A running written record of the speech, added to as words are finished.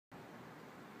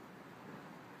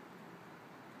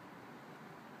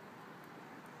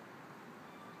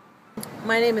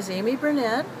My name is Amy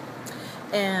Burnett,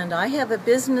 and I have a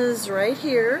business right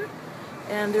here,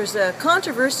 and there's a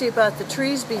controversy about the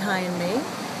trees behind me.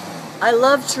 I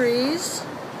love trees,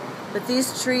 but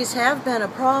these trees have been a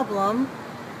problem.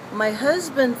 My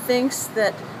husband thinks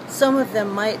that some of them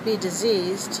might be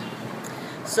diseased,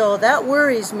 so that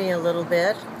worries me a little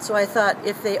bit. So I thought,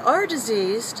 if they are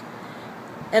diseased,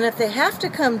 and if they have to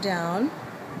come down,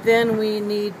 then we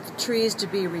need the trees to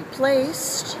be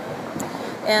replaced.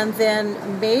 And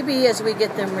then maybe as we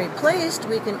get them replaced,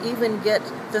 we can even get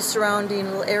the surrounding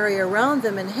little area around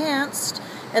them enhanced,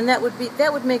 and that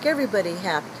would make everybody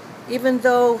happy. Even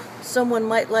though someone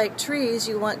might like trees,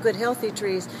 you want good healthy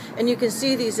trees, and you can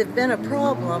see these have been a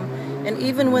problem. And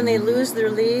even when they lose their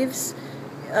leaves,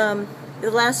 the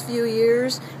last few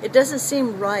years, it doesn't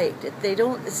seem right. It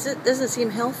doesn't seem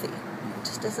healthy. It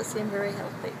just doesn't seem very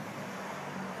healthy.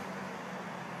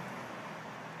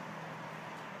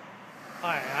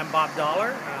 Hi, I'm Bob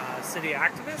Dollar, city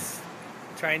activist,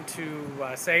 trying to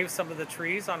save some of the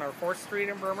trees on our 4th Street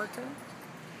in Bremerton.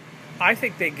 I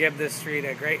think they give this street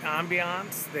a great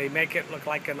ambiance. They make it look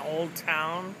like an old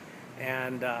town,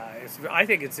 and I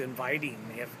think it's inviting.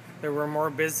 If there were more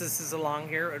businesses along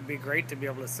here, it would be great to be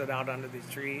able to sit out under these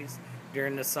trees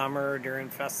during the summer, during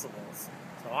festivals.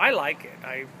 So I like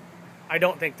it. I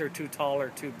don't think they're too tall or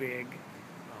too big.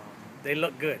 They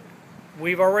look good.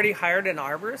 We've already hired an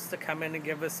arborist to come in and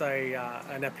give us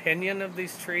an opinion of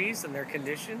these trees and their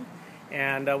condition,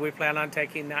 and we plan on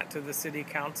taking that to the city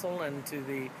council and to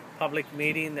the public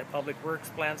meeting that Public Works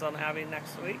plans on having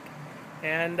next week,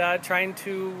 and trying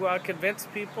to convince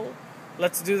people,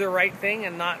 let's do the right thing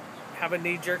and not have a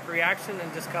knee-jerk reaction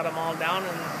and just cut them all down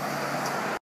and